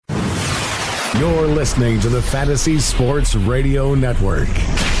You're listening to the Fantasy Sports Radio Network.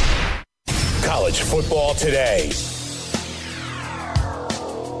 College football today.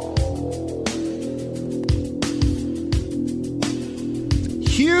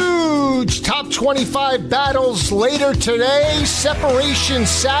 Huge top 25 battles later today. Separation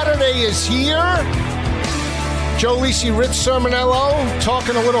Saturday is here. Joe Lisi, Rich Sermonello,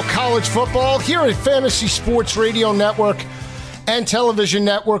 talking a little college football here at Fantasy Sports Radio Network and Television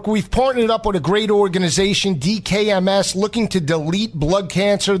Network. We've partnered up with a great organization, DKMS, looking to delete blood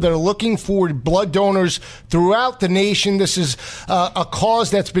cancer. They're looking for blood donors throughout the nation. This is a cause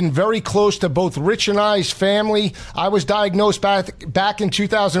that's been very close to both Rich and I's family. I was diagnosed back in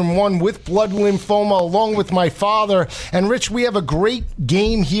 2001 with blood lymphoma along with my father. And Rich, we have a great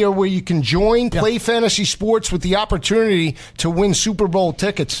game here where you can join, play fantasy sports with the opportunity to win Super Bowl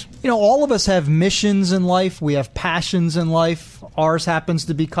tickets. You know, all of us have missions in life. We have passions in life. Ours happens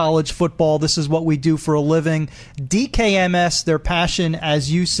to be college football. This is what we do for a living. DKMS, their passion,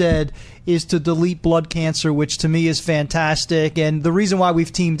 as you said, is to delete blood cancer, which to me is fantastic. And the reason why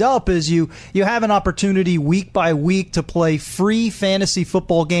we've teamed up is you have an opportunity week by week to play free fantasy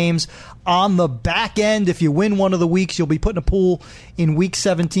football games. On the back end, if you win one of the weeks, you'll be put in a pool in week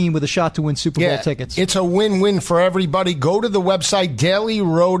 17 with a shot to win Super Bowl tickets. It's a win-win for everybody. Go to the website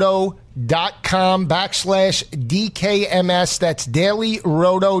dailyroto.com/DKMS. That's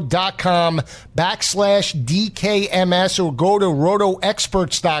dailyroto.com/DKMS, or go to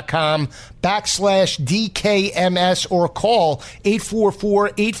rotoexperts.com/DKMS, or call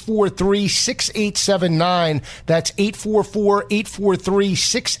 844-843-6879. That's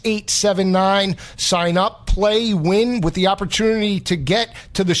 844-843-6879. Sign up, play, win with the opportunity to get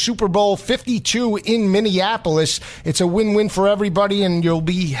to the Super Bowl 52 in Minneapolis. It's a win-win for everybody, and you'll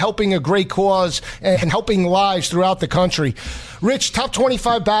be helping a great cause and helping lives throughout the country. Rich, top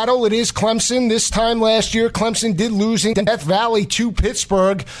 25 battle. It is Clemson. This time last year, Clemson did lose in Death Valley to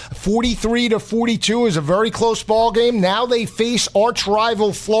Pittsburgh. 43-42 is a very close ball game. Now they face arch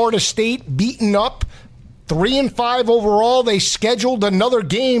rival Florida State, beaten up. 3-5 overall. They scheduled another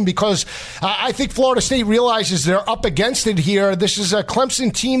game because I think Florida State realizes they're up against it here. This is a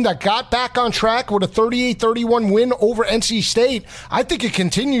Clemson team that got back on track with a 38-31 win over NC State. I think it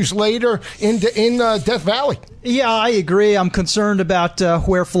continues later in Death Valley. Yeah, I agree. I'm concerned about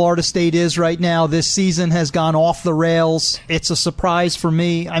where Florida State is right now. This season has gone off the rails. It's a surprise for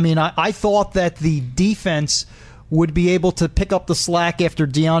me. I mean, I thought that the defense would be able to pick up the slack after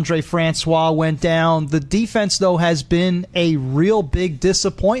DeAndre Francois went down. The defense, though, has been a real big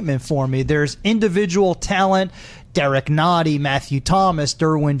disappointment for me. There's individual talent. Derek Nottie, Matthew Thomas,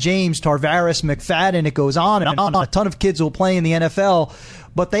 Derwin James, Tarvaris McFadden. It goes on and on. A ton of kids will play in the NFL,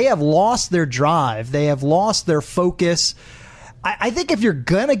 but they have lost their drive. They have lost their focus. I think if you're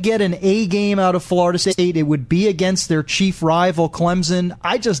going to get an A game out of Florida State, it would be against their chief rival, Clemson.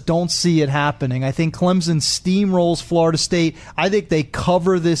 I just don't see it happening. I think Clemson steamrolls Florida State. I think they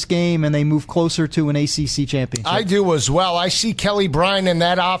cover this game and they move closer to an ACC championship. I do as well. I see Kelly Bryant in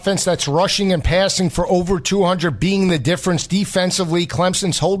that offense that's rushing and passing for over 200 being the difference defensively.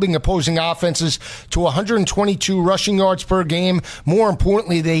 Clemson's holding opposing offenses to 122 rushing yards per game. More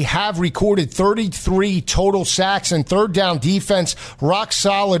importantly, they have recorded 33 total sacks and third down defense. Rock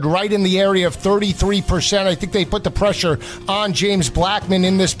solid, right in the area of 33%. I think they put the pressure on James Blackman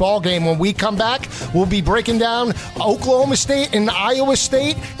in this ball game. When we come back, we'll be breaking down Oklahoma State and Iowa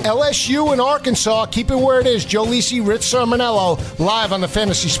State, LSU and Arkansas. Keep it where it is. Joe Lisi, Rich Sermonello, live on the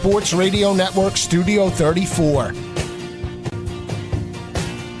Fantasy Sports Radio Network, Studio 34.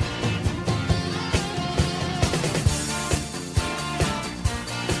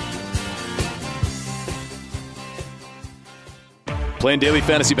 Playing daily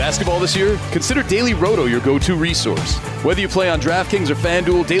fantasy basketball this year? Consider Daily Roto your go-to resource. Whether you play on DraftKings or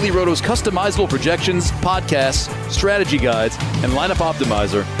FanDuel, Daily Roto's customizable projections, podcasts, strategy guides, and lineup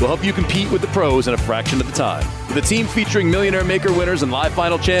optimizer will help you compete with the pros in a fraction of the time. With a team featuring Millionaire Maker winners and live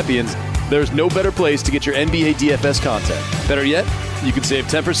final champions, there's no better place to get your NBA DFS content. Better yet, you can save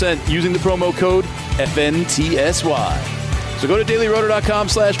 10% using the promo code FNTSY. So go to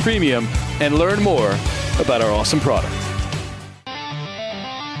dailyroto.com/premium and learn more about our awesome product.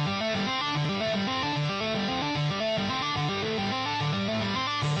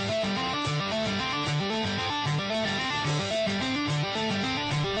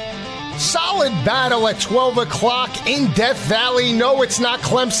 Solid battle at 12 o'clock in Death Valley. No, it's not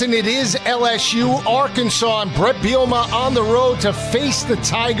Clemson. It is LSU, Arkansas, and Brett Bielema on the road to face the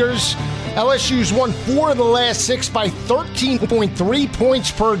Tigers. LSU's won 4 of the last 6 by 13.3 points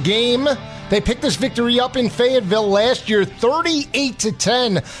per game. They picked this victory up in Fayetteville last year,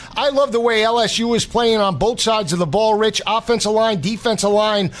 38-10. I love the way LSU is playing on both sides of the ball, Rich, offensive line, defensive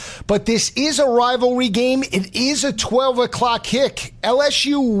line. But this is a rivalry game. It is a 12 o'clock kick.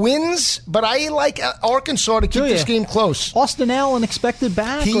 LSU wins, but I like Arkansas to keep this game close. Austin Allen expected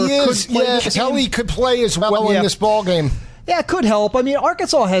back? He is. Yeah, Kelly could play as well in this ball game. Yeah, it could help. I mean,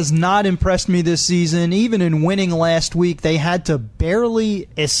 Arkansas has not impressed me this season. Even in winning last week, they had to barely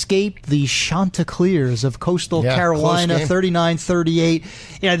escape the Chanticleers of Coastal Carolina, 39-38.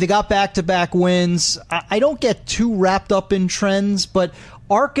 Yeah, they got back-to-back wins. I don't get too wrapped up in trends, but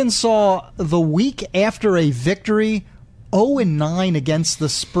Arkansas, the week after a victory, 0-9 against the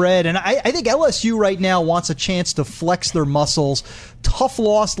spread. And I think LSU right now wants a chance to flex their muscles. Tough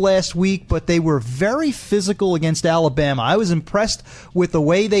loss last week, but they were very physical against Alabama. I was impressed with the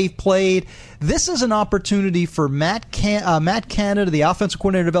way they played. This is an opportunity for Matt Canada, the offensive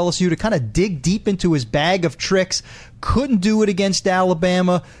coordinator of LSU, to kind of dig deep into his bag of tricks. Couldn't do it against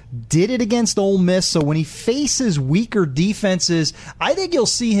Alabama, did it against Ole Miss. So when he faces weaker defenses, I think you'll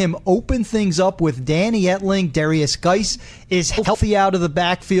see him open things up with Danny Etling. Darius Geis is healthy out of the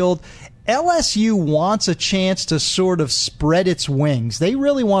backfield. LSU wants a chance to sort of spread its wings. They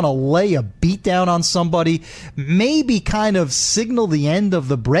really want to lay a beat down on somebody, maybe kind of signal the end of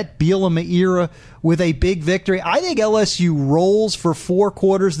the Brett Bielema era with a big victory. I think LSU rolls for 4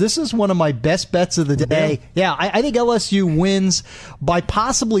 quarters. This is one of my best bets of the day. Yeah, I think LSU wins by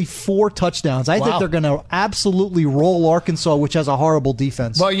possibly 4 touchdowns. I think they're going to absolutely roll Arkansas, which has a horrible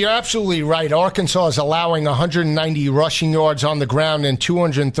defense. Well, you're absolutely right. Arkansas is allowing 190 rushing yards on the ground and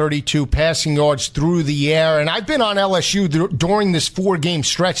 232 passing yards through the air. And I've been on LSU during this 4-game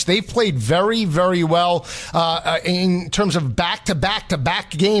stretch. They've played very, very well in terms of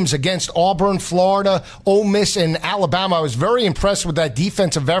back-to-back-to-back games against Auburn, Florida, Ole Miss, and Alabama. I was very impressed with that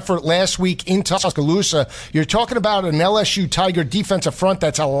defensive effort last week in Tuscaloosa. You're talking about an LSU Tiger defensive front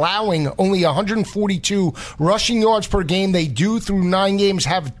that's allowing only 142 rushing yards per game. They do, through 9 games,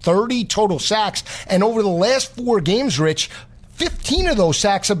 have 30 total sacks. And over the last 4 games, Rich, 15 of those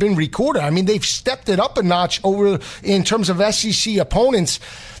sacks have been recorded. I mean, they've stepped it up a notch over in terms of SEC opponents.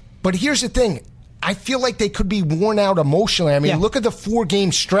 But here's the thing. I feel like they could be worn out emotionally. I mean, look at the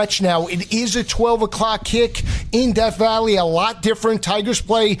 4-game stretch now. It is a 12 o'clock kick in Death Valley, a lot different. Tigers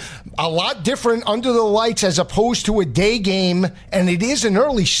play a lot different under the lights as opposed to a day game, and it is an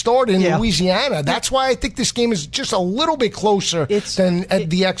early start in Louisiana. That's why I think this game is just a little bit closer than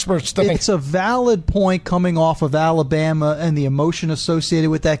the experts think. It's a valid point coming off of Alabama and the emotion associated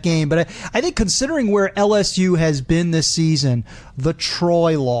with that game. But I think considering where LSU has been this season, the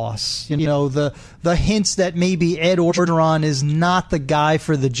Troy loss, the hints that maybe Ed Orgeron is not the guy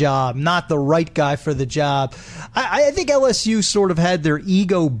for the job, not the right guy for the job. I think LSU sort of had their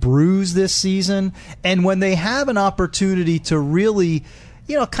ego bruised this season, and when they have an opportunity to really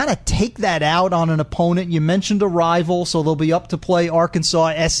kind of take that out on an opponent. You mentioned a rival, so they'll be up to play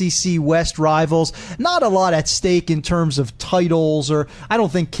Arkansas, SEC West rivals. Not a lot at stake in terms of titles, or I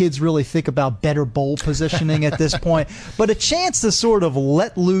don't think kids really think about better bowl positioning at this point, but a chance to sort of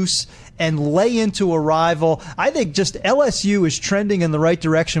let loose and lay into a rival. I think just LSU is trending in the right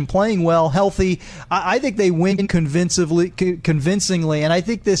direction, playing well, healthy. I think they win convincingly, and I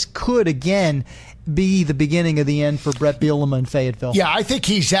think this could, again, be the beginning of the end for Brett Bielema in Fayetteville. Yeah, I think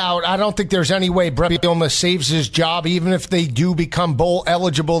he's out. I don't think there's any way Brett Bielema saves his job, even if they do become bowl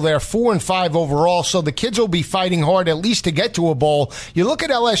eligible. They're 4-5 overall, so the kids will be fighting hard at least to get to a bowl. You look at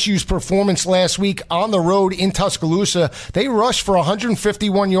LSU's performance last week on the road in Tuscaloosa. They rushed for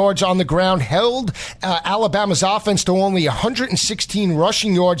 151 yards on the ground, held Alabama's offense to only 116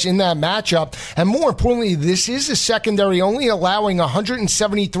 rushing yards in that matchup. And more importantly, this is a secondary only allowing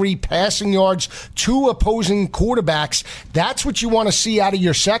 173 passing yards to opposing quarterbacks. That's what you want to see out of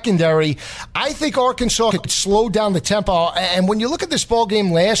your secondary. I think Arkansas could slow down the tempo. And when you look at this ball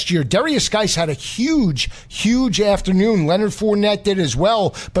game last year, Darius Geis had a huge afternoon. Leonard Fournette did as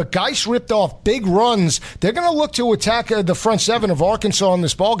well. But Geis ripped off big runs. They're going to look to attack the front 7 of Arkansas in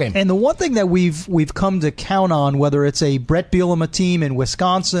this ball game. And the one thing that we've come to count on, whether it's a Brett Bielema team in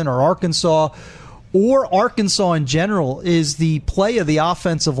Wisconsin or Arkansas in general, is the play of the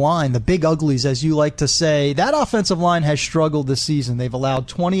offensive line, the big uglies, as you like to say. That offensive line has struggled this season. They've allowed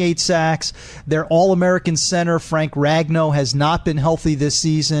 28 sacks. Their All-American center, Frank Ragnow, has not been healthy this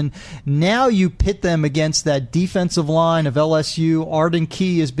season. Now you pit them against that defensive line of LSU. Arden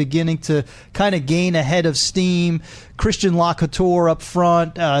Key is beginning to kind of gain a head of steam. Christian LaCouture up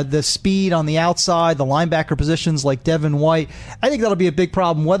front, the speed on the outside, the linebacker positions like Devin White. I think that'll be a big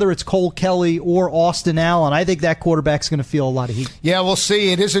problem, whether it's Cole Kelly or Austin Allen. I think that quarterback's going to feel a lot of heat. Yeah, we'll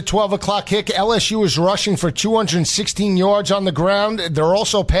see. It is a 12 o'clock kick. LSU is rushing for 216 yards on the ground. They're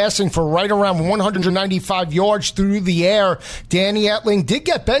also passing for right around 195 yards through the air. Danny Etling did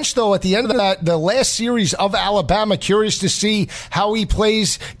get benched, though, at the end of the last series of Alabama. Curious to see how he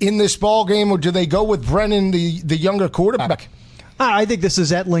plays in this ball game, or do they go with Brennan, the younger quarterback? I think this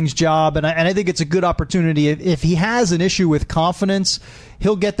is Etling's job, and I think it's a good opportunity. If he has an issue with confidence,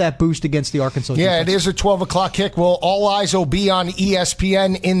 he'll get that boost against the Arkansas defense. Yeah, it is a 12 o'clock kick. Well, all eyes will be on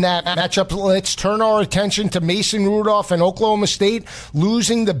ESPN in that matchup. Let's turn our attention to Mason Rudolph and Oklahoma State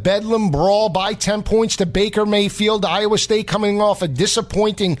losing the Bedlam brawl by 10 points to Baker Mayfield. Iowa State coming off a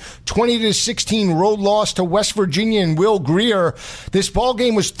disappointing 20-16 road loss to West Virginia and Will Grier. This ball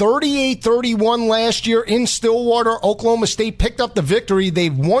game was 38-31 last year in Stillwater. Oklahoma State picked up the victory.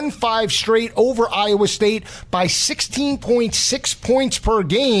 They've won 5 straight over Iowa State by 16.6 points per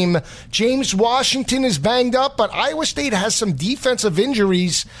game. James Washington is banged up, but Iowa State has some defensive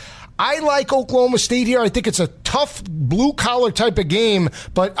injuries. I like Oklahoma State here. I think it's a tough blue-collar type of game,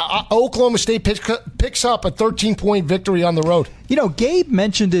 but Oklahoma State picks up a 13-point victory on the road. You know, Gabe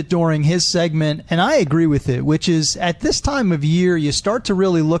mentioned it during his segment, and I agree with it, which is at this time of year, you start to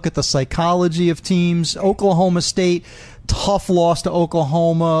really look at the psychology of teams. Oklahoma State, tough loss to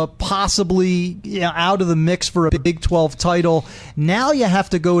Oklahoma, possibly out of the mix for a Big 12 title. Now you have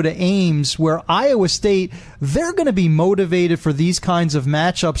to go to Ames, where Iowa State, they're going to be motivated for these kinds of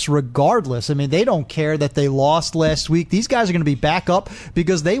matchups regardless. I mean, they don't care that they lost last week. These guys are going to be back up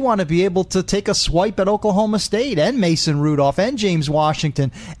because they want to be able to take a swipe at Oklahoma State and Mason Rudolph and James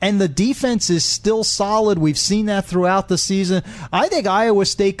Washington. And the defense is still solid. We've seen that throughout the season. I think Iowa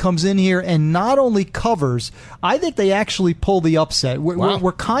State comes in here and not only covers, I think they actually pull the upset.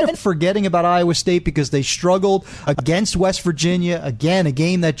 We're kind of forgetting about Iowa State because they struggled against West Virginia. Again, a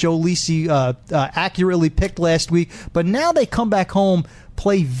game that Joe Lisi accurately picked last week. But now they come back home,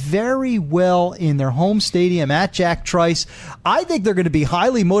 play very well in their home stadium at Jack Trice. I think they're going to be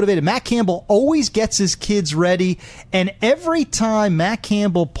highly motivated. Matt Campbell always gets his kids ready, and every time Matt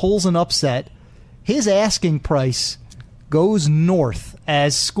Campbell pulls an upset, his asking price goes north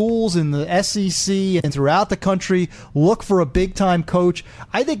as schools in the SEC and throughout the country look for a big-time coach.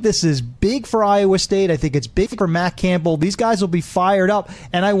 I think this is big for Iowa State. I think it's big for Matt Campbell. These guys will be fired up,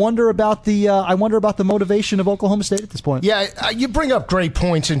 and I wonder about the motivation of Oklahoma State at this point. Yeah, you bring up great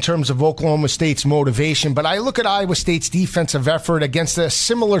points in terms of Oklahoma State's motivation, but I look at Iowa State's defensive effort against a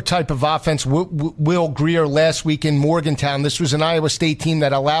similar type of offense. Will Grier last week in Morgantown. This was an Iowa State team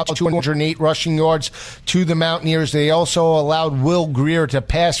that allowed 208 rushing yards to the Mountaineers. They also allowed Will Grier to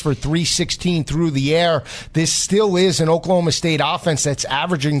pass for 316 through the air. This still is an Oklahoma State offense that's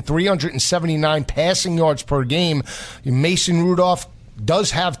averaging 379 passing yards per game. Mason Rudolph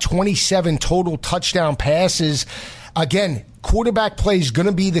does have 27 total touchdown passes. Again, quarterback play is going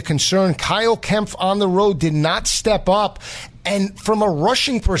to be the concern. Kyle Kempf on the road did not step up. And from a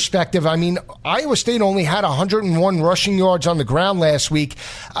rushing perspective, I mean, Iowa State only had 101 rushing yards on the ground last week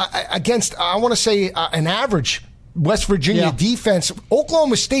against, I want to say, an average West Virginia defense.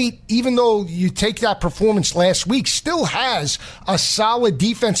 Oklahoma State, even though you take that performance last week, still has a solid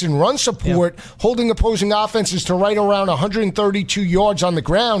defense and run support, holding opposing offenses to right around 132 yards on the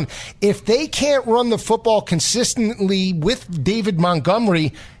ground. If they can't run the football consistently with David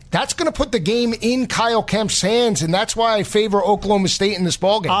Montgomery, that's going to put the game in Kyle Kemp's hands, and that's why I favor Oklahoma State in this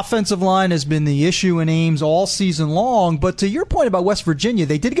ballgame. Offensive line has been the issue in Ames all season long, but to your point about West Virginia,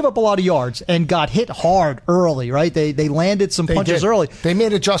 they did give up a lot of yards and got hit hard early, right? They landed some punches early. They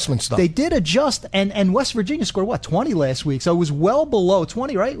made adjustments, though. They did adjust, and West Virginia scored, 20 last week? So it was well below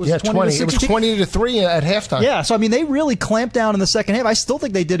 20, right? Was 20. It was 20-3 at halftime. Yeah, so I mean, they really clamped down in the second half. I still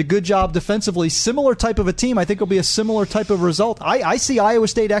think they did a good job defensively. Similar type of a team. I think it'll be a similar type of result. I see Iowa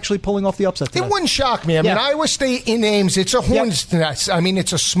State actually pulling off the upset today. It wouldn't shock me. I mean, Iowa State in Ames, it's a hornet's nest. I mean,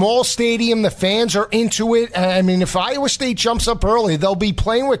 it's a small stadium. The fans are into it. I mean, if Iowa State jumps up early, they'll be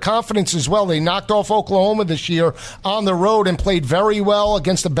playing with confidence as well. They knocked off Oklahoma this year on the road and played very well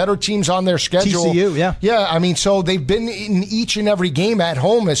against the better teams on their schedule. TCU, Yeah, I mean, so they've been in each and every game at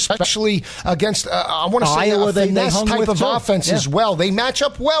home, especially against, I want to say, Iowa, a finesse type of offense as well. They match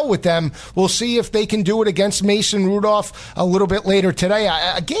up well with them. We'll see if they can do it against Mason Rudolph a little bit later today.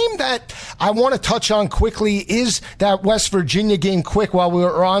 A game that I want to touch on quickly is that West Virginia game quick while we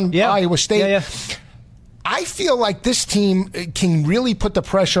were on Iowa State. I feel like this team can really put the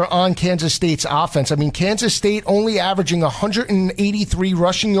pressure on Kansas State's offense. I mean, Kansas State only averaging 183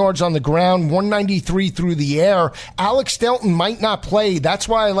 rushing yards on the ground, 193 through the air. Alex Delton might not play. That's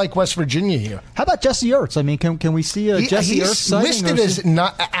why I like West Virginia here. How about Jesse Ertz? I mean, can we see a Jesse Ertz sighting? He's listed as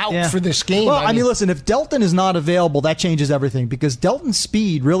not out for this game. Well, I mean, listen, if Delton is not available, that changes everything because Delton's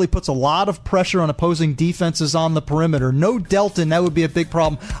speed really puts a lot of pressure on opposing defenses on the perimeter. No Delton, that would be a big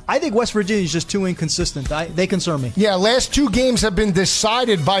problem. I think West Virginia is just too inconsistent. They concern me. Yeah, last two games have been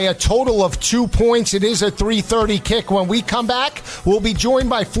decided by a total of 2 points. It is a 3:30 kick. When we come back, we'll be joined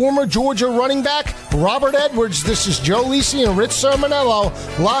by former Georgia running back Robert Edwards. This is Joe Lisi and Rich Sermonello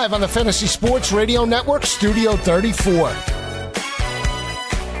live on the Fantasy Sports Radio Network, Studio 34.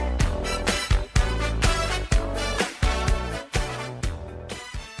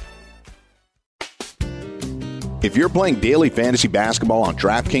 If you're playing daily fantasy basketball on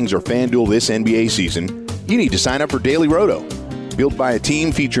DraftKings or FanDuel this NBA season, you need to sign up for Daily Roto. Built by a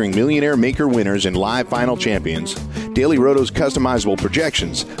team featuring millionaire maker winners and live final champions, Daily Roto's customizable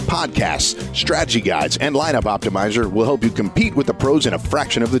projections, podcasts, strategy guides, and lineup optimizer will help you compete with the pros in a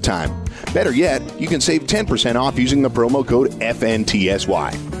fraction of the time. Better yet, you can save 10% off using the promo code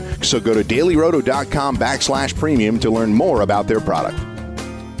FNTSY. So go to dailyroto.com/premium to learn more about their product.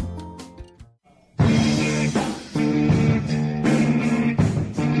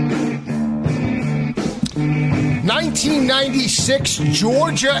 1996,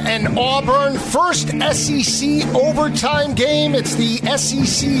 Georgia and Auburn, first SEC overtime game. It's the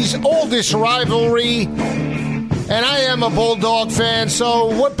SEC's oldest rivalry. And I am a Bulldog fan, so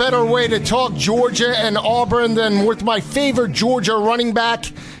what better way to talk Georgia and Auburn than with my favorite Georgia running back?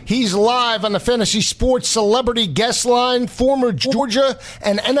 He's live on the Fantasy Sports Celebrity Guest Line, former Georgia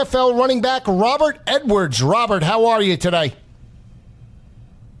and NFL running back Robert Edwards. Robert, how are you today?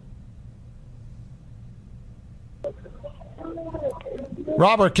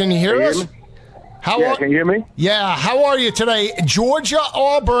 Robert, can you hear us? Can you hear me? Yeah, how are you today?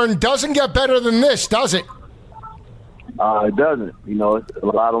 Georgia-Auburn doesn't get better than this, does it? It doesn't. You know, it's a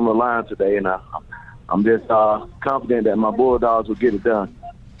lot on the line today, and I'm just confident that my Bulldogs will get it done.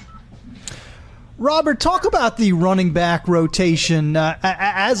 Robert, talk about the running back rotation.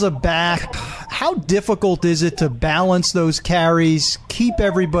 As a back, how difficult is it to balance those carries, keep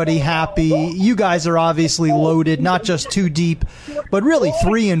everybody happy? You guys are obviously loaded, not just 2 deep, but really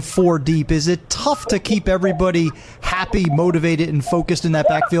 3 and 4 deep. Is it tough to keep everybody happy, motivated, and focused in that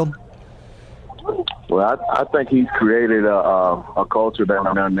backfield? Well, I think he's created a culture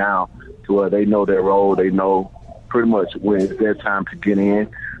down there now to where they know their role. They know pretty much when it's their time to get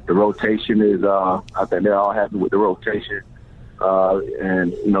in. The rotation is, I think they're all happy with the rotation.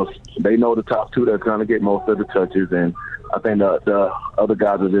 And, you know, they know the top 2 that's going to get most of the touches. And I think the other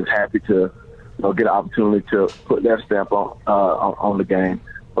guys are just happy to get an opportunity to put their stamp on the game.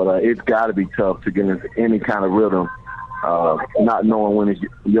 But it's got to be tough to get into any kind of rhythm, not knowing when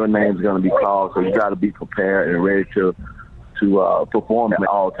your name's going to be called. So you got to be prepared and ready to perform at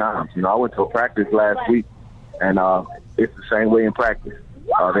all times. You know, I went to a practice last week, and it's the same way in practice.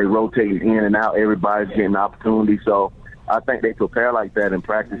 They rotate in and out. Everybody's getting an opportunity. So I think they prepare like that in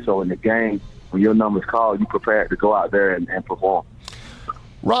practice. So in the game, when your number's called, you prepare to go out there and perform.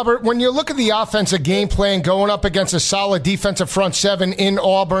 Robert, when you look at the offensive game plan going up against a solid defensive front 7 in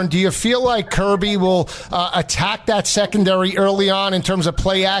Auburn, do you feel like Kirby will attack that secondary early on in terms of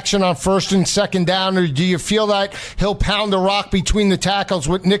play action on first and second down, or do you feel that he'll pound the rock between the tackles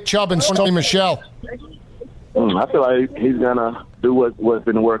with Nick Chubb and Sonny Michel? I feel like he's going to do what's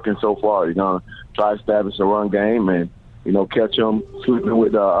been working so far. He's going to try to establish a run game and, you know, catch them sleeping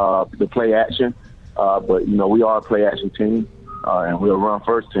with the play action. But, you know, we are a play action team, and we're a run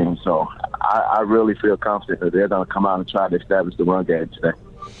first team. So I really feel confident that they're going to come out and try to establish the run game today.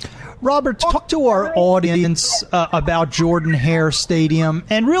 Robert, talk to our audience about Jordan-Hare Stadium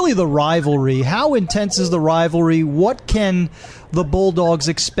and really the rivalry. How intense is the rivalry? What can the Bulldogs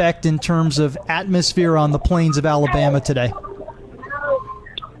expect in terms of atmosphere on the plains of Alabama today?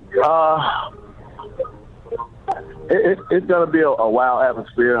 It's going to be a wild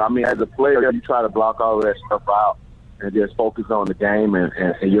atmosphere. I mean, as a player, you try to block all of that stuff out and just focus on the game and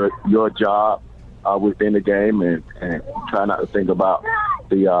your job within the game and try not to think about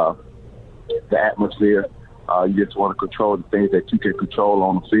the atmosphere. You just want to control the things that you can control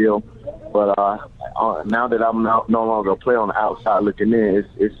on the field. But now that I'm no longer a player on the outside looking in,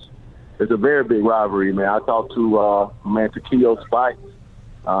 it's a very big rivalry, man. I talked to Takeo Spikes,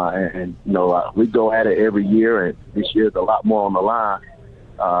 and you know, we go at it every year, and this year's a lot more on the line.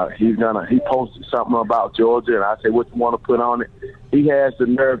 He posted something about Georgia, and I said, what you want to put on it? He has the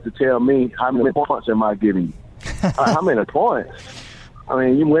nerve to tell me, how many points am I giving you? How many points? I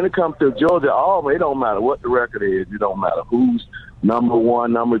mean, when it comes to Georgia, it don't matter what the record is. It don't matter who's number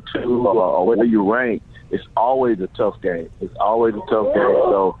one, number two, or whether you rank. It's always a tough game. It's always a tough game.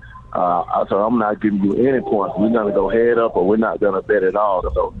 So I'm not giving you any points. We're going to go head up, or we're not going to bet at all.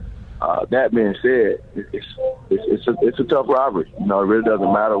 So that being said, it's a tough rivalry. You know, it really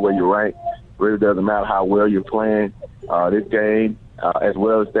doesn't matter where you rank. It really doesn't matter how well you're playing. This game, as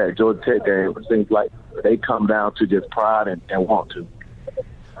well as that Georgia Tech game, it seems like they come down to just pride and want to.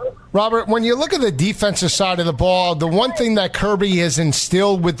 Robert, when you look at the defensive side of the ball, the one thing that Kirby has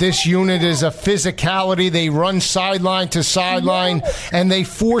instilled with this unit is a physicality. They run sideline to sideline, and they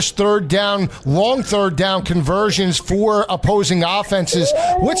force long third down conversions for opposing offenses.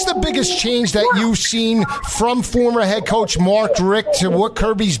 What's the biggest change that you've seen from former head coach Mark Richt to what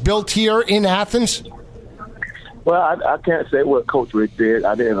Kirby's built here in Athens? Well, I can't say what Coach Richt did.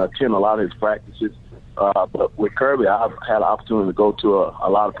 I didn't attend a lot of his practices. But with Kirby, I've had an opportunity to go to a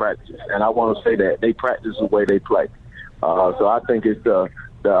lot of practices, and I want to say that they practice the way they play. So I think it's the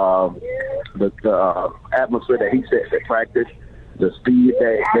atmosphere that he sets at practice, the speed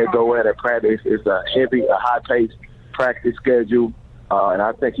that they go at practice. It's a high-paced practice schedule, and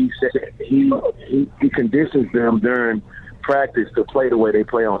I think he conditions them during practice to play the way they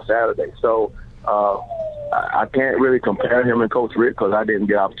play on Saturday. So I can't really compare him and Coach Richt because I didn't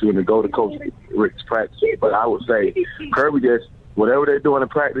get an opportunity to go to Coach Richt's practice. But I would say Kirby just, whatever they're doing in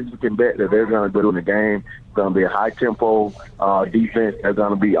practice, you can bet that they're going to do in the game. It's going to be a high-tempo defense. They're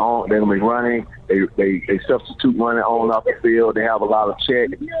going to be on. They're going to be running. They substitute running on off the field. They have a lot of check.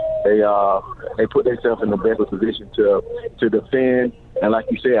 They put themselves in the best position to defend. And like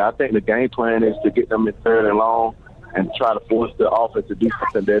you said, I think the game plan is to get them in third and long and try to force the offense to do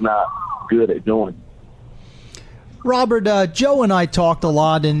something they're not good at doing. Robert, Joe and I talked a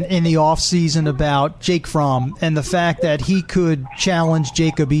lot in the offseason about Jake Fromm and the fact that he could challenge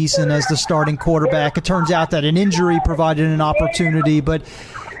Jacob Eason as the starting quarterback. It turns out that an injury provided an opportunity, but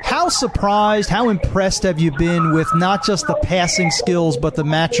how surprised, how impressed have you been with not just the passing skills, but the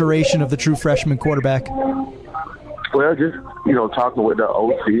maturation of the true freshman quarterback? Well, just, talking with the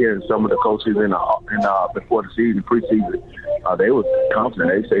OC and some of the coaches before the season, preseason, they were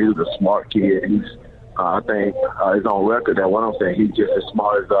confident. They say he was a smart kid. I think it's on record that what I'm saying, he's just as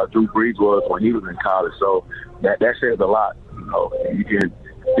smart as Drew Brees was when he was in college. So that says a lot. You can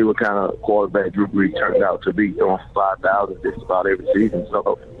see what kind of quarterback Drew Brees turned out to be, throwing 5,000 just about every season.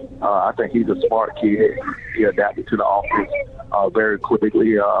 So I think he's a smart kid. He adapted to the offense very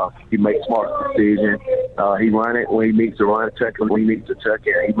quickly. He makes smart decisions. He run it when he needs to run it, check it when he needs to check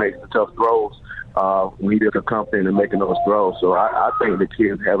it. He makes the tough throws when he's accompanying and making those throws. So I think the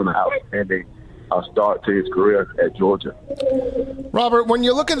kid's having an outstanding start to his career at Georgia. Robert, when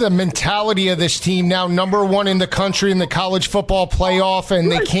you look at the mentality of this team, now number one in the country in the college football playoff,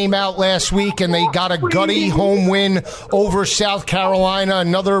 and they came out last week and they got a gutty home win over South Carolina,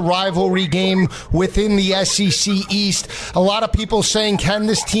 another rivalry game within the SEC East. A lot of people saying, can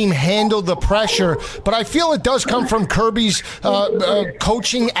this team handle the pressure? But I feel it does come from Kirby's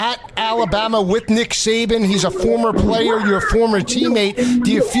coaching at Alabama with Nick Saban. He's a former player, your former teammate.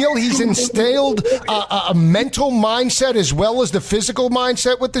 Do you feel he's instilled a mental mindset as well as the physical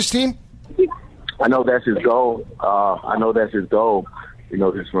mindset with this team? I know that's his goal.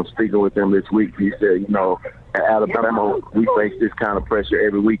 Just from speaking with him this week, he said, at Alabama, we face this kind of pressure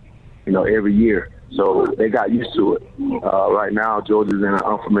every week, every year. So they got used to it. Right now, Georgia's in an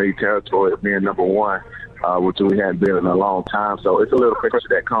unfamiliar territory of being number one, which we hadn't been in a long time. So it's a little pressure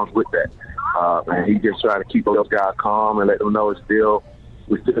that comes with that. And he just try to keep those guys calm and let them know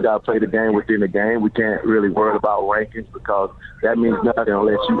we still got to play the game within the game. We can't really worry about rankings because that means nothing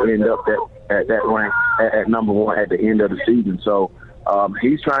unless you end up at that rank at number one at the end of the season. So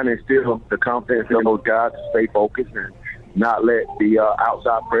he's trying to instill the confidence in those guys to stay focused and not let the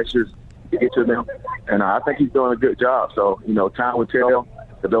outside pressures get to them. And I think he's doing a good job. So, time will tell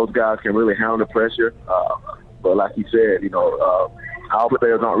if those guys can really handle the pressure. But like you said, our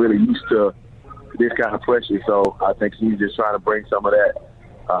players aren't really used to this kind of pressure. So I think he's just trying to bring some of that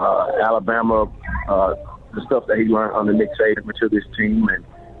Alabama, the stuff that he learned under Nick Saban to this team,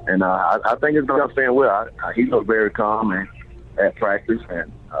 and I think it's going to stand well. He looked very calm at practice, and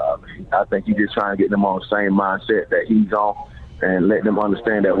I think he's just trying to get them on the same mindset that he's on, and let them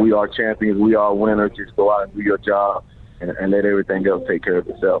understand that we are champions, we are winners. Just go out and do your job, and let everything else take care of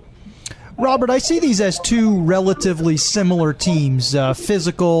itself. Robert, I see these as two relatively similar teams.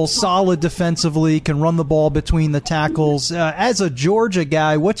 Physical, solid defensively, can run the ball between the tackles. As a Georgia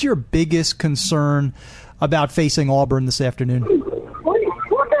guy, what's your biggest concern about facing Auburn this afternoon?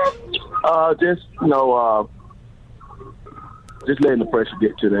 Just letting the pressure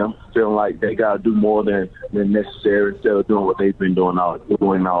get to them, feeling like they got to do more than necessary instead of doing what they've been doing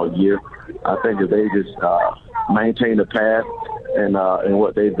all year. I think if they just maintain the path and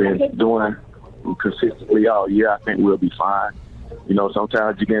what they've been doing consistently all year, I think we'll be fine. You know,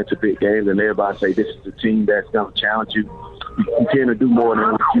 sometimes you get into big games and everybody say this is the team that's going to challenge you. You tend to do more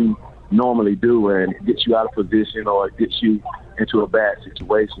than what you normally do, and it gets you out of position or it gets you into a bad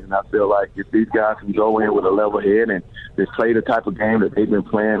situation. I feel like if these guys can go in with a level head and just play the type of game that they've been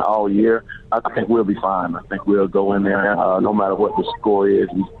playing all year, I think we'll be fine. I think we'll go in there, no matter what the score is,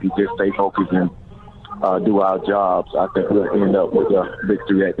 we just stay focused and do our jobs. I think we'll end up with a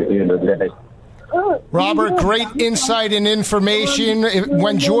victory at the end of the day. Robert, great insight and information.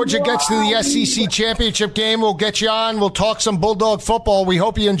 When Georgia gets to the SEC championship game, we'll get you on. We'll talk some Bulldog football. We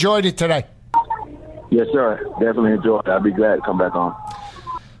hope you enjoyed it today. Yes, sir. Definitely enjoyed it. I'll be glad to come back on.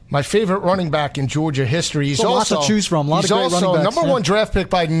 My favorite running back in Georgia history. He's also lots to choose from. He's also number one draft pick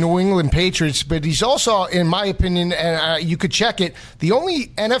by New England Patriots, but he's also, in my opinion, and you could check it, the only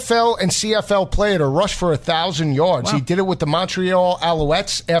NFL and CFL player to rush for 1,000 yards. Wow. He did it with the Montreal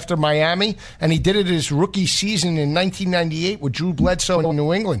Alouettes after Miami, and he did it his rookie season in 1998 with Drew Bledsoe in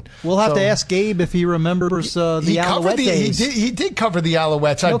New England. We'll have to ask Gabe if he remembers the Alouette days. He did cover the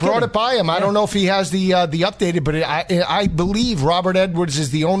Alouettes. I brought it by him. I don't know if he has the updated, but I believe Robert Edwards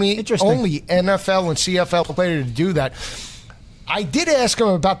is the only NFL and CFL player to do that. I did ask him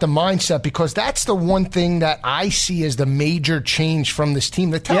about the mindset because that's the one thing that I see as the major change from this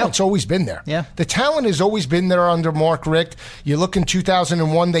team. The talent's always been there. Yeah. The talent has always been there under Mark Richt. You look in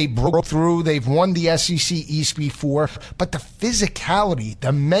 2001, they broke through. They've won the SEC East before. But the physicality,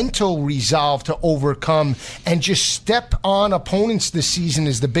 the mental resolve to overcome and just step on opponents this season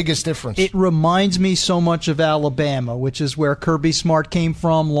is the biggest difference. It reminds me so much of Alabama, which is where Kirby Smart came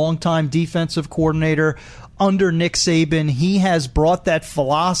from, longtime defensive coordinator. Under Nick Saban, he has brought that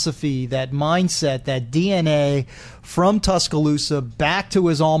philosophy, that mindset, that DNA from Tuscaloosa back to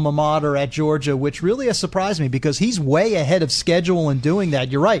his alma mater at Georgia, which really has surprised me because he's way ahead of schedule in doing that.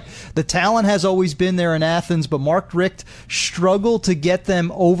 You're right. The talent has always been there in Athens, but Mark Richt struggled to get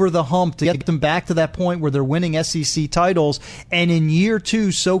them over the hump, to get them back to that point where they're winning SEC titles. And in year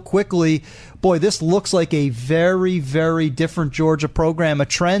two, so quickly, boy, this looks like a very, very different Georgia program, a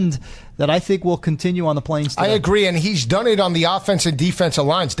trend that I think will continue on the Plains today. I agree, and he's done it on the offense and defensive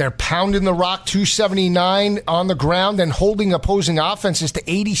lines. They're pounding the rock 279 on the ground and holding opposing offenses to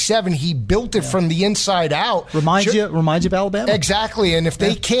 87. He built it from the inside out. Reminds you of Alabama. Exactly, and if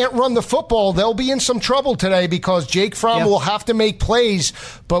they can't run the football, they'll be in some trouble today because Jake Fromm will have to make plays.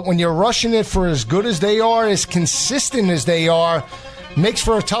 But when you're rushing it for as good as they are, as consistent as they are, makes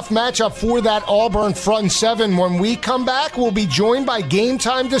for a tough matchup for that Auburn front seven. When we come back, we'll be joined by Game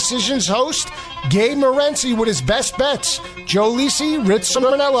Time Decisions host Gabe Morency with his best bets. Joe Lisi, Rich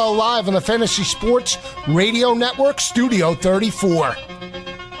Ciminello live on the Fantasy Sports Radio Network, Studio 34.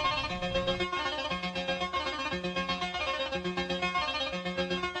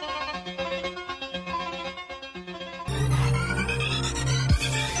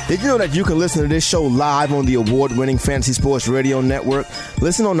 Did you know that you can listen to this show live on the award-winning Fantasy Sports Radio Network?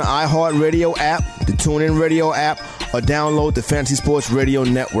 Listen on the iHeartRadio app, the TuneIn Radio app, or download the Fantasy Sports Radio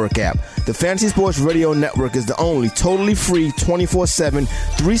Network app. The Fantasy Sports Radio Network is the only totally free 24/7,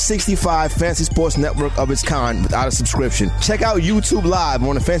 365 Fantasy Sports Network of its kind without a subscription. Check out YouTube Live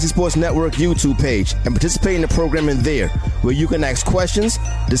on the Fantasy Sports Network YouTube page and participate in the programming there, where you can ask questions,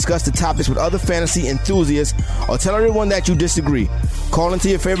 discuss the topics with other fantasy enthusiasts, or tell everyone that you disagree. Call into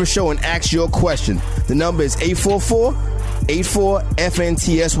your favorite show and ask your question. The number is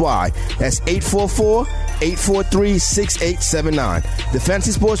 844-84-FNTSY. That's 844-843-6879. The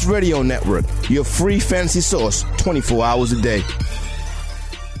Fantasy Sports Radio Network, your free fantasy source 24 hours a day.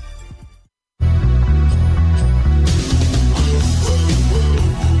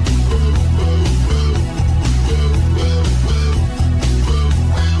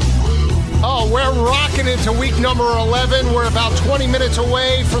 Into week number 11. We're about 20 minutes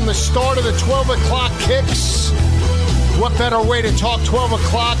away from the start of the 12 o'clock kicks. What better way to talk 12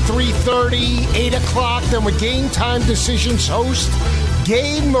 o'clock, 3:30, 8 o'clock than with Game Time Decisions host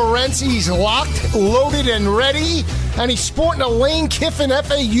Gabe Morency. He's locked, loaded, and ready, and he's sporting a Lane Kiffin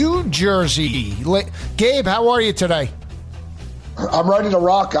FAU jersey. Gabe, how are you today? I'm ready to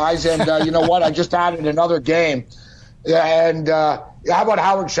rock, guys, and you know what? I just added another game Yeah, and how about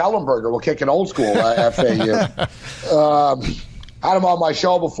Howard Schellenberger? We'll kick an old school FAU. Had him on my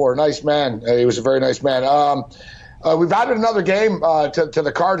show before. Nice man. He was a very nice man. We've added another game to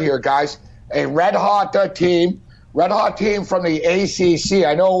the card here, guys. A red-hot team from the ACC.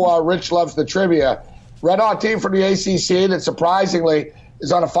 I know Rich loves the trivia. Red-hot team from the ACC that surprisingly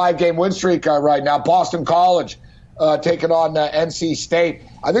is on a 5-game win streak right now. Boston College taking on NC State.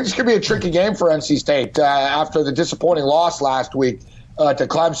 I think this could be a tricky game for NC State after the disappointing loss last week to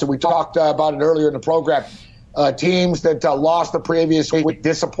Clemson. We talked about it earlier in the program. Teams that lost the previous week,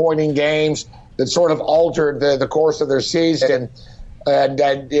 disappointing games that sort of altered the course of their season and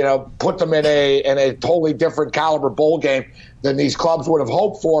put them in a totally different caliber bowl game than these clubs would have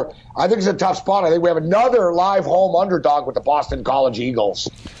hoped for. I think it's a tough spot. I think we have another live home underdog with the Boston College Eagles.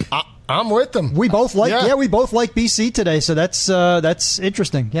 I'm with them. We both like we both like BC today, so that's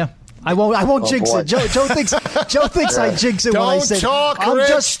interesting. Yeah. I won't jinx it. Joe thinks I jinx it when I say I'm Rich,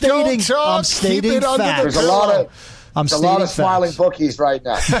 just stating. I'm Keep stating it under facts. the There's a lot of smiling bookies right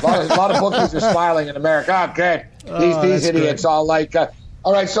now. A lot of bookies are smiling in America. Oh, good. These idiots all like.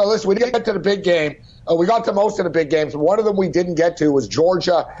 All right, so listen, we didn't get to the big game. We got to most of the big games. One of them we didn't get to was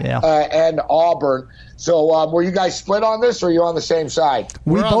Georgia and Auburn. So were you guys split on this, or are you on the same side?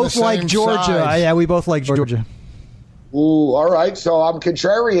 We both like Georgia. Yeah, we both like Georgia. Ooh, all right. So I'm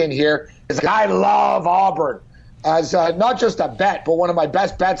contrarian here. I love Auburn as not just a bet, but one of my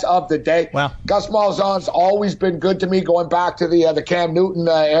best bets of the day. Wow. Gus Malzahn's always been good to me, going back to the Cam Newton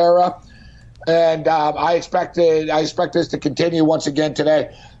era, and I expect this to continue once again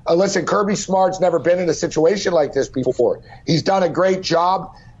today. Listen, Kirby Smart's never been in a situation like this before. He's done a great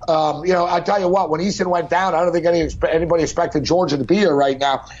job. I tell you what, when Easton went down, I don't think anybody expected Georgia to be here right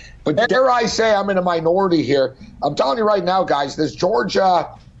now. But dare I say I'm in a minority here. I'm telling you right now, guys, this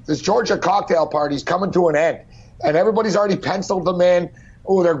Georgia cocktail party's coming to an end. And everybody's already penciled them in.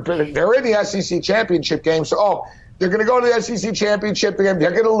 Oh, they're in the SEC championship game. So, they're going to go to the SEC championship game.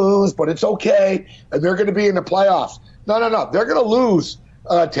 They're going to lose, but it's okay. And they're going to be in the playoffs. No. They're going to lose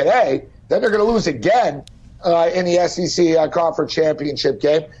today. Then they're going to lose again in the SEC conference championship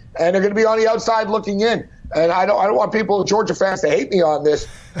game. And they're going to be on the outside looking in. And I don't want Georgia fans to hate me on this.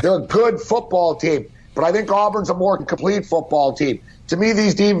 They're a good football team, but I think Auburn's a more complete football team. To me,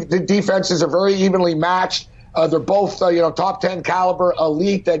 these defenses are very evenly matched. They're both top 10 caliber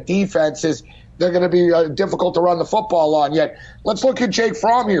elite defenses. They're going to be difficult to run the football on. Yet, let's look at Jake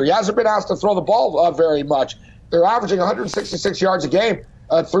Fromm here. He hasn't been asked to throw the ball very much. They're averaging 166 yards a game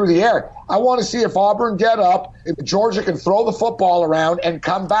through the air. I want to see if Auburn get up, if Georgia can throw the football around and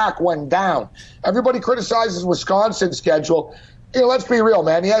come back when down. Everybody criticizes Wisconsin's schedule. Let's be real,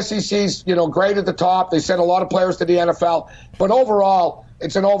 man. The SEC's, great at the top. They send a lot of players to the NFL. But overall,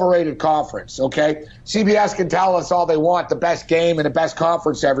 it's an overrated conference, okay? CBS can tell us all they want, the best game and the best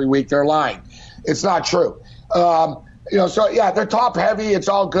conference every week. They're lying. It's not true. They're top heavy. It's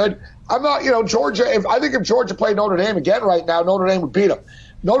all good. I'm not, Georgia. I think if Georgia played Notre Dame again right now, Notre Dame would beat them.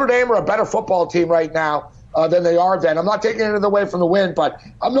 Notre Dame are a better football team right now than they are then. I'm not taking it away from the win, but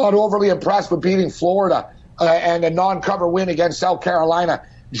I'm not overly impressed with beating Florida and a non-cover win against South Carolina.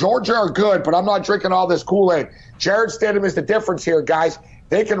 Georgia are good, but I'm not drinking all this Kool-Aid. Jarrett Stidham is the difference here, guys.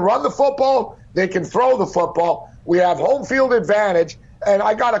 They can run the football. They can throw the football. We have home field advantage. And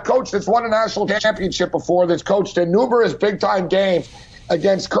I got a coach that's won a national championship before, that's coached in numerous big-time games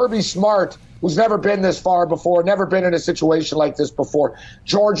against Kirby Smart, who's never been this far before, never been in a situation like this before.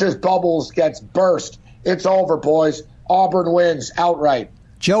 Georgia's bubbles gets burst. It's over, boys. Auburn wins outright.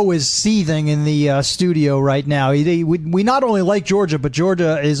 Joe is seething in the studio right now. We not only like Georgia, but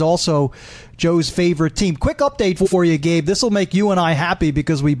Georgia is also Joe's favorite team. Quick update for you, Gabe. This will make you and I happy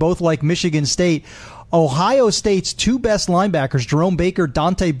because we both like Michigan State. Ohio State's two best linebackers, Jerome Baker,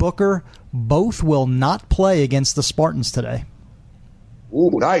 Dante Booker, both will not play against the Spartans today.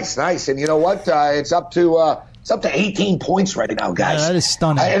 Ooh, nice. And you know what? It's up to 18 points right now, guys. Yeah, that is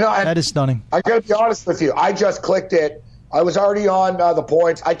stunning. That is stunning. I got to be honest with you. I just clicked it. I was already on the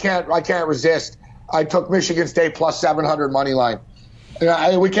points. I can't resist. I took Michigan State plus 700 money line.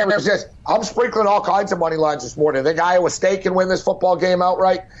 We can't resist. I'm sprinkling all kinds of money lines this morning. I think Iowa State can win this football game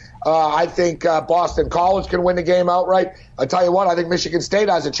outright. I think Boston College can win the game outright. I tell you what, I think Michigan State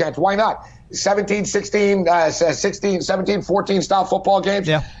has a chance. Why not? 17-16, 17-14 style football games.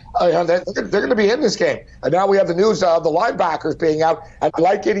 Yeah. They're going to be in this game. And now we have the news of the linebackers being out. I'd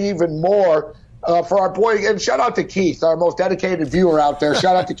like it even more for our boy. And shout out to Keith, our most dedicated viewer out there.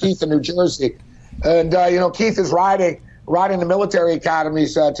 Shout out to Keith in New Jersey. And, Keith is riding the military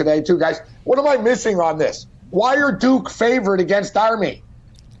academies today, too, guys. What am I missing on this? Why are Duke favored against Army?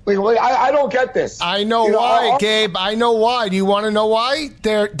 I don't get this. I know why, Gabe. I know why. Do you want to know why?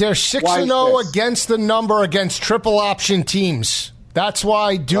 They're 6-0 against the number against triple option teams. That's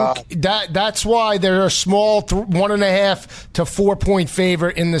why Duke. That's why they're a small 1.5 to 4 point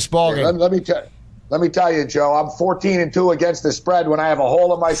favorite in this ballgame. Let me tell you, Joe. I'm 14-2 against the spread when I have a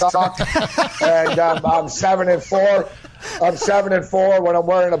hole in my sock, and I'm 7-4. I'm 7-4 when I'm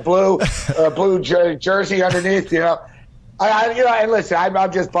wearing a blue jersey underneath. And listen,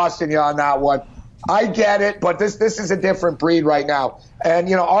 I'm just busting you on that one. I get it, but this is a different breed right now.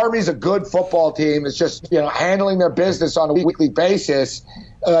 And Army's a good football team. It's just handling their business on a weekly basis.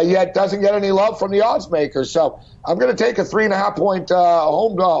 Yet doesn't get any love from the odds makers. So I'm going to take a 3.5 point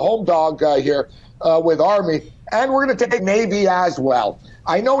home dog here with Army, and we're going to take Navy as well.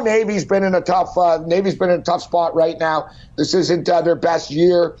 I know Navy's been in a tough spot right now. This isn't their best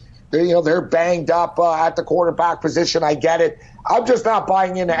year. They're banged up at the quarterback position. I get it. I'm just not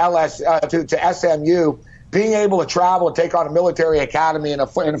buying into to SMU being able to travel and take on a military academy in a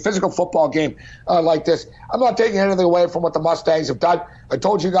physical football game like this. I'm not taking anything away from what the Mustangs have done. I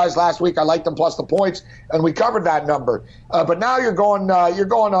told you guys last week I liked them plus the points, and we covered that number. But now you're going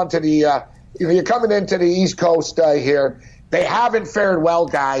on to the you're coming into the East Coast here. They haven't fared well,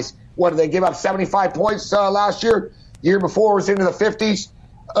 guys. What did they give up? 75 points last year? Year before was into the 50s.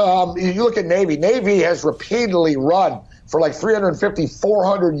 You look at Navy. Navy has repeatedly run for like 350,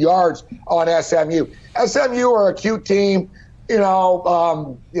 400 yards on SMU. SMU are a cute team.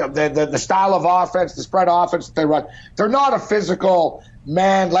 The style of offense, the spread offense that they run. They're not a physical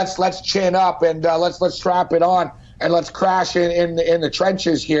man. Let's chin up and let's strap it on and let's crash in the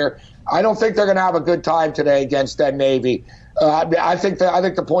trenches here. I don't think they're going to have a good time today against that Navy. I think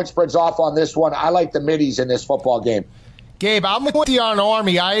the point spread's off on this one. I like the middies in this football game. Gabe, I'm with you on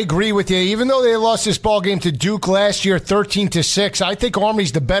Army. I agree with you. Even though they lost this ball game to Duke last year, 13-6, I think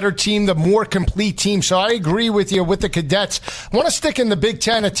Army's the better team, the more complete team. So I agree with you with the Cadets. I want to stick in the Big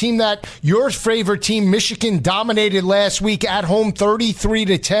Ten, a team that your favorite team, Michigan, dominated last week at home,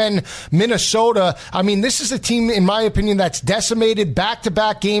 33-10, Minnesota. I mean, this is a team, in my opinion, that's decimated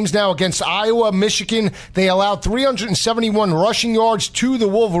back-to-back games now against Iowa, Michigan. They allowed 371 rushing yards to the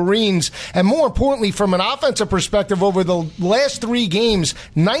Wolverines. And more importantly, from an offensive perspective, over the last 3 games,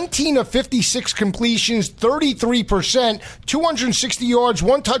 19 of 56 completions, 33%, 260 yards,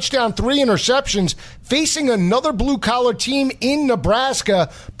 1 touchdown, 3 interceptions, facing another blue-collar team in Nebraska.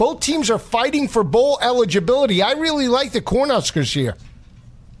 Both teams are fighting for bowl eligibility. I really like the Cornhuskers here.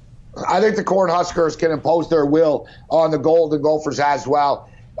 I think the Cornhuskers can impose their will on the Golden Gophers as well.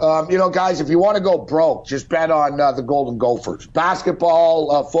 Guys, if you want to go broke, just bet on the Golden Gophers.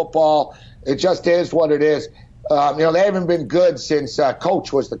 Basketball, football, it just is what it is. They haven't been good since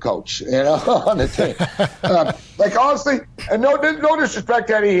Coach was the coach, on the team. Honestly, and no disrespect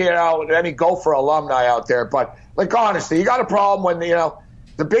to any Gopher alumni out there, but honestly, you got a problem when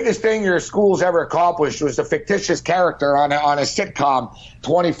the biggest thing your school's ever accomplished was a fictitious character on a sitcom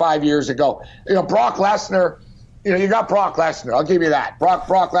 25 years ago. Brock Lesnar. You got Brock Lesnar. I'll give you that. Brock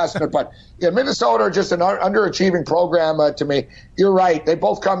Lesnar. But Minnesota are just an underachieving program to me. You're right. They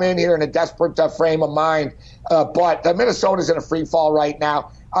both come in here in a desperate frame of mind. But Minnesota's in a free fall right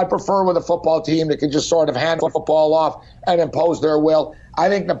now. I prefer with a football team that can just sort of hand the football off and impose their will. I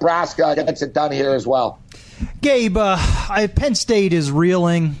think Nebraska gets it done here as well. Gabe, Penn State is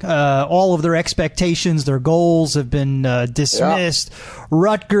reeling. All of their expectations, their goals have been dismissed. Yeah.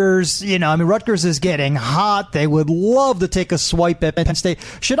 Rutgers, Rutgers is getting hot. They would love to take a swipe at Penn State.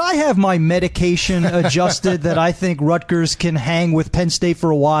 Should I have my medication adjusted that I think Rutgers can hang with Penn State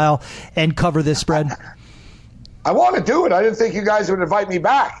for a while and cover this spread? I want to do it. I didn't think you guys would invite me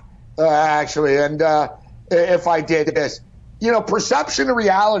back, actually, and if I did this. Perception and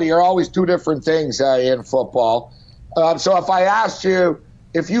reality are always two different things in football. So if I asked you,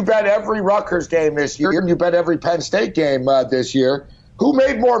 if you bet every Rutgers game this year and you bet every Penn State game this year, who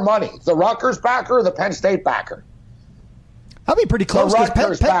made more money, the Rutgers backer or the Penn State backer? I'll be pretty close. The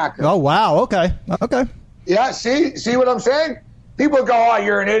Rutgers backer. Oh, wow. Okay. Yeah, see what I'm saying? People go, oh,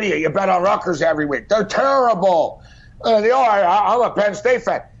 you're an idiot. You bet on Rutgers every week. They're terrible. I'm a Penn State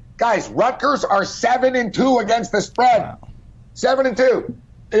fan. Guys, Rutgers are 7-2 against the spread. Wow. 7-2.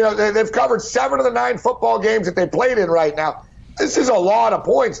 They've covered 7 of the 9 football games that they played in right now. This is a lot of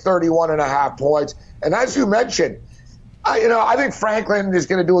points, 31.5 points. And as you mentioned, I think Franklin is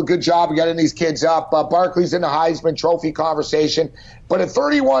going to do a good job of getting these kids up. Barkley's in the Heisman Trophy conversation. But at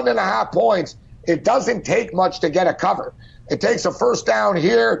 31.5 points, it doesn't take much to get a cover. It takes a first down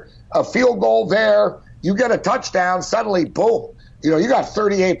here, a field goal there. You get a touchdown, suddenly, boom. You got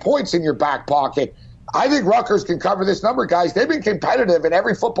 38 points in your back pocket. I think Rutgers can cover this number, guys. They've been competitive in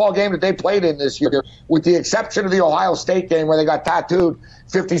every football game that they played in this year, with the exception of the Ohio State game where they got tattooed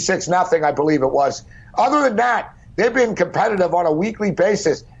 56-0, I believe it was. Other than that, they've been competitive on a weekly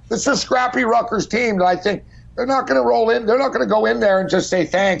basis. This is a scrappy Rutgers team that I think they're not going to roll in. They're not going to go in there and just say,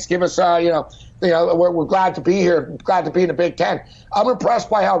 thanks, give us, we're glad to be here, glad to be in the Big Ten. I'm impressed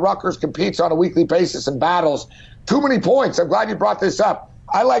by how Rutgers competes on a weekly basis in battles. Too many points. I'm glad you brought this up.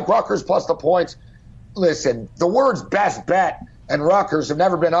 I like Rutgers plus the points. Listen, the words best bet and Rutgers have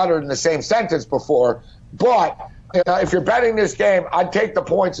never been uttered in the same sentence before. But if you're betting this game, I'd take the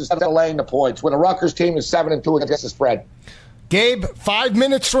points instead of laying the points when a Rutgers team is 7-2 against the spread. Gabe, 5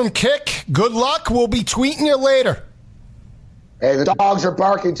 minutes from kick. Good luck. We'll be tweeting you later. Hey, the dogs are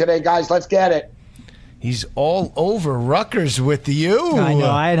barking today, guys. Let's get it. He's all over Rutgers with you. I know.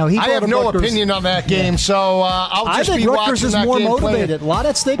 I have no opinion on that game, so I'll just be watching that game. I think Rutgers is more motivated. Playing. A lot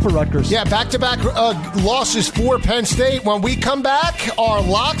at stake for Rutgers. Yeah, back-to-back losses for Penn State. When we come back, our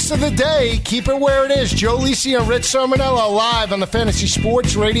locks of the day, keep it where it is. Joe Lisi and Rich Sermonello live on the Fantasy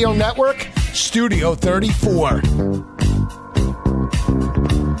Sports Radio Network, Studio 34.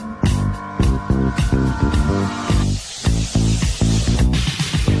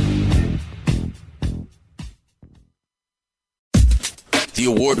 The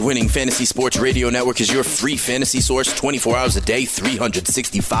award-winning Fantasy Sports Radio Network is your free fantasy source 24 hours a day,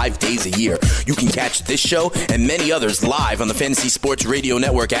 365 days a year. You can catch this show and many others live on the Fantasy Sports Radio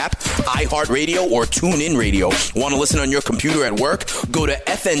Network app, iHeartRadio, or TuneIn Radio. Want to listen on your computer at work? Go to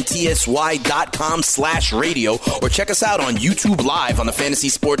fntsy.com/radio or check us out on YouTube Live on the Fantasy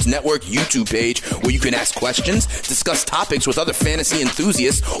Sports Network YouTube page, where you can ask questions, discuss topics with other fantasy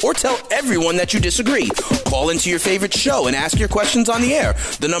enthusiasts, or tell everyone that you disagree. Call into your favorite show and ask your questions on the air.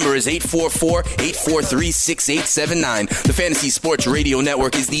 The number is 844-843-6879. The Fantasy Sports Radio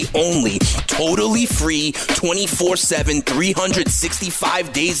Network is the only totally free 24/7,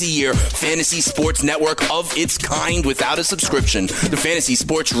 365 days a year fantasy sports network of its kind without a subscription. The Fantasy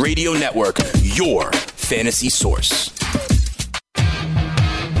Sports Radio Network, your fantasy source.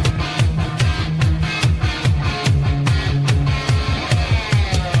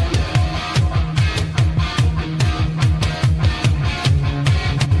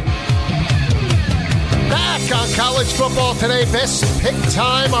 College football today, best pick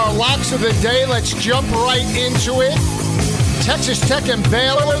time, our locks of the day. Let's jump right into it. Texas Tech and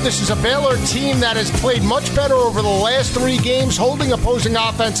Baylor. This is a Baylor team that has played much better over the last 3 games, holding opposing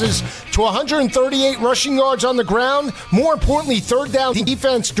offenses to 138 rushing yards on the ground. More importantly, third down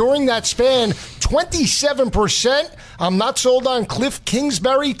defense during that span, 27%. I'm not sold on Cliff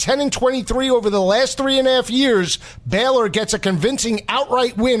Kingsbury, 10-23 over the last 3.5 years. Baylor gets a convincing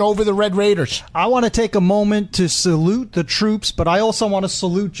outright win over the Red Raiders. I want to take a moment to salute the troops, but I also want to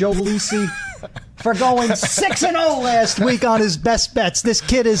salute Joe Lisi for going 6-0 last week on his best bets. This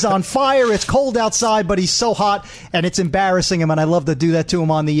kid is on fire. It's cold outside, but he's so hot, and it's embarrassing him, and I love to do that to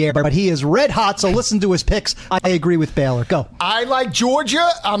him on the air. But he is red hot, so listen to his picks. I agree with Baylor. Go. I like Georgia.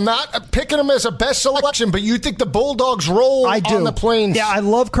 I'm not picking them as a best selection, but you think the Bulldogs roll on the Plains. Yeah, I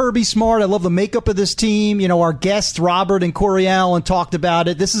love Kirby Smart. I love the makeup of this team. You know, our guests, Robert and Corey Allen, talked about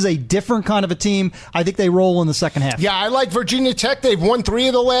it. This is a different kind of a team. I think they roll in the second half. Yeah, I like Virginia Tech. They've won 3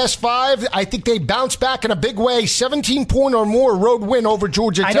 of the last 5. I think they bounce back in a big way. 17-point or more road win over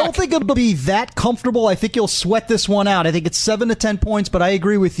Georgia Tech. I don't think it'll be that comfortable. I think you'll sweat this one out. I think it's 7 to 10 points, but I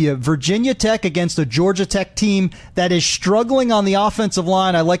agree with you. Virginia Tech against a Georgia Tech team that is struggling on the offensive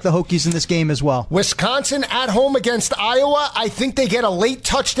line. I like the Hokies in this game as well. Wisconsin at home against Iowa. I think they get a late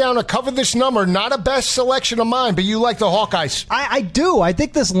touchdown to cover this number. Not a best selection of mine, but you like the Hawkeyes. I do. I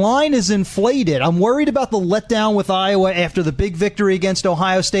think this line is inflated. I'm worried about the letdown with Iowa after the big victory against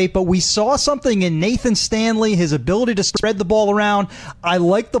Ohio State, but we saw something in Nathan Stanley, his ability to spread the ball around. I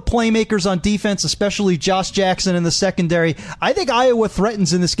like the playmakers on defense, especially Josh Jackson in the secondary. I think Iowa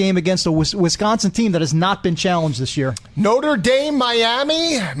threatens in this game against a Wisconsin team that has not been challenged this year. Notre Dame,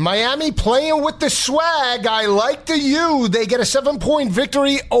 Miami. Miami playing with the swag. I like the U. They get a 7-point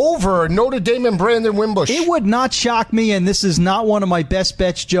victory over Notre Dame and Brandon Wimbush. It would not shock me, and this is not one of my best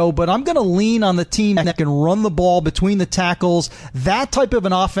bets, Joe, but I'm going to lean on the team that can run the ball between the tackles. That type of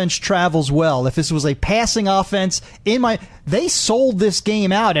an offense travels well. If this was a passing offense they sold this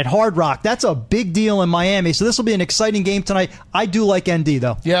game out at Hard Rock. That's a big deal in Miami. So this will be an exciting game tonight. I do like ND,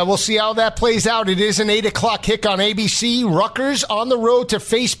 though. Yeah, we'll see how that plays out. It is an 8 o'clock kick on ABC. Rutgers on the road to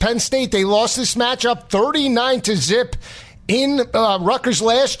face Penn State. They lost this matchup 39-0 in Rutgers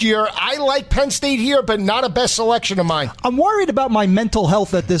last year. I like Penn State here, but not a best selection of mine. I'm worried about my mental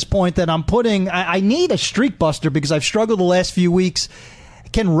health at this point that I'm putting. I need a streak buster because I've struggled the last few weeks.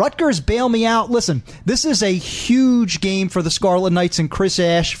 Can Rutgers bail me out? Listen, this is a huge game for the Scarlet Knights and Chris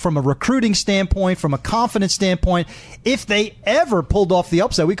Ash from a recruiting standpoint, from a confidence standpoint. If they ever pulled off the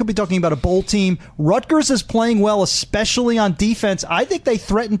upset, we could be talking about a bowl team. Rutgers is playing well, especially on defense. I think they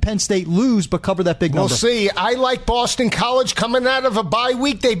threaten Penn State lose, but cover that big number. We'll see. I like Boston College coming out of a bye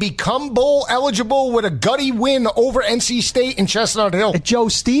week. They become bowl eligible with a gutty win over NC State in Chestnut Hill. Joe,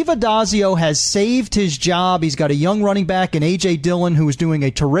 Steve Adazio has saved his job. He's got a young running back in A.J. Dillon who is doing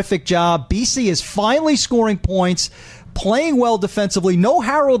a terrific job. BC is finally scoring points, playing well defensively. No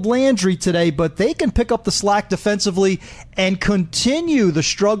Harold Landry today, but they can pick up the slack defensively and continue the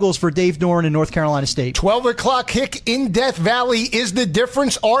struggles for Dave Doeren in North Carolina State. 12 o'clock kick in Death Valley is the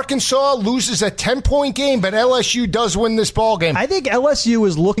difference. Arkansas loses a 10-point game, but LSU does win this ball game. I think LSU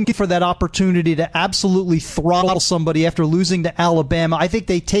is looking for that opportunity to absolutely throttle somebody after losing to Alabama. I think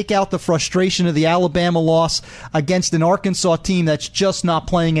they take out the frustration of the Alabama loss against an Arkansas team that's just not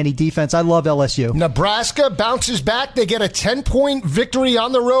playing any defense. I love LSU. Nebraska bounces back. They get a 10-point victory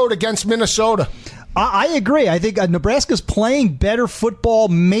on the road against Minnesota. I agree. I think Nebraska's playing better football.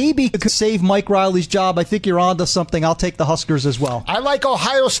 Maybe could save Mike Riley's job. I think you're onto something. I'll take the Huskers as well. I like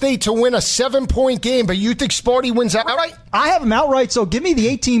Ohio State to win a 7-point game, but you think Sparty wins outright? I have them outright, so give me the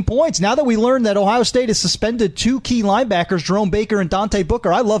 18 points. Now that we learned that Ohio State has suspended 2 key linebackers, Jerome Baker and Dante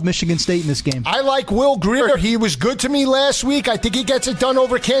Booker, I love Michigan State in this game. I like Will Grier. He was good to me last week. I think he gets it done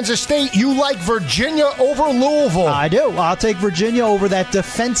over Kansas State. You like Virginia over Louisville? I do. I'll take Virginia over that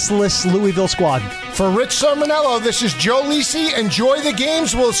defenseless Louisville squad. For Rich Sermonello, this is Joe Lisi. Enjoy the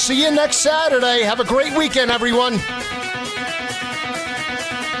games. We'll see you next Saturday. Have a great weekend, everyone.